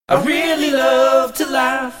I really love to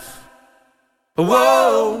laugh.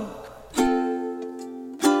 Whoa.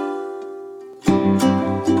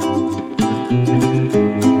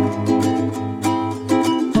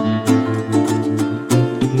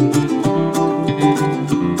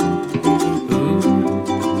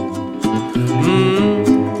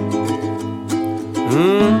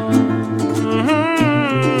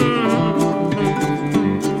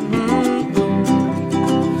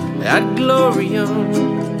 At Glorium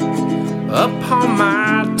upon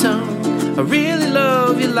my tongue, I really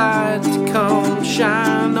love your light to come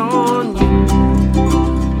shine on you.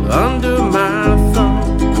 Under my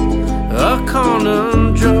thumb, a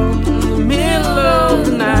conundrum, in the middle of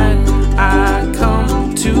the night, I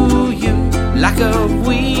come to you like a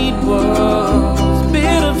weed was, a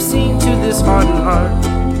bit obscene to this hardened heart.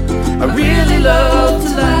 I really love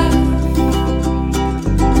to laugh.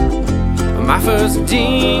 My first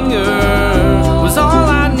dinger was all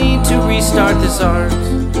I need to restart this art.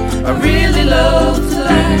 I really love to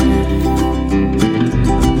laugh.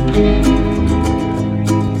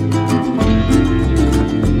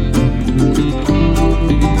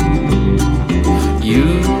 You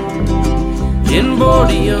in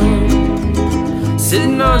Glorium,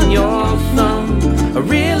 sitting on your thumb. I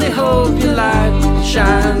really hope your light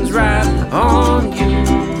shines right on you.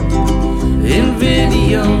 In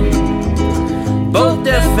video, both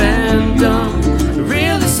deaf and dumb, it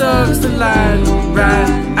really sucks the light right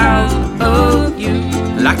out of you.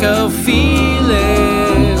 Like a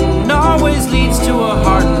feeling always leads to a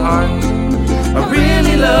hardened heart. I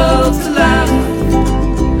really love to laugh.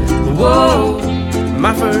 Whoa,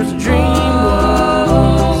 my first dream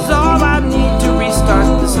was all I need to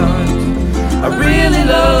restart this art. I really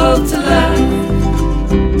love to laugh.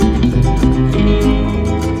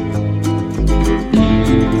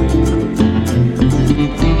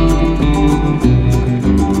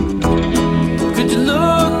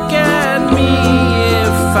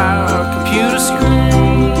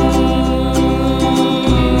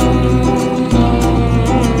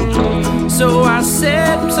 So I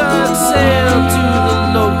set sail to the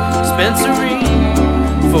low dispensory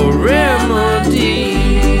for remedy.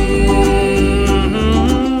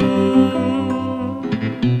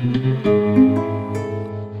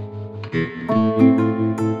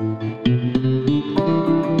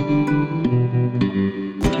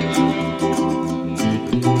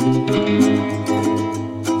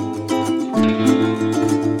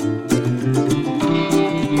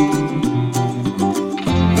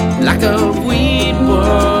 Like a weed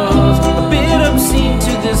was, a bit obscene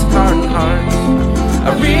to this hardened heart. I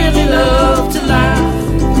really love to laugh.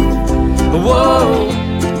 Whoa,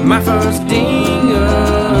 my first dinger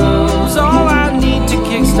was all I need to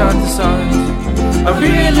kickstart this art. I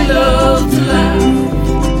really love to laugh.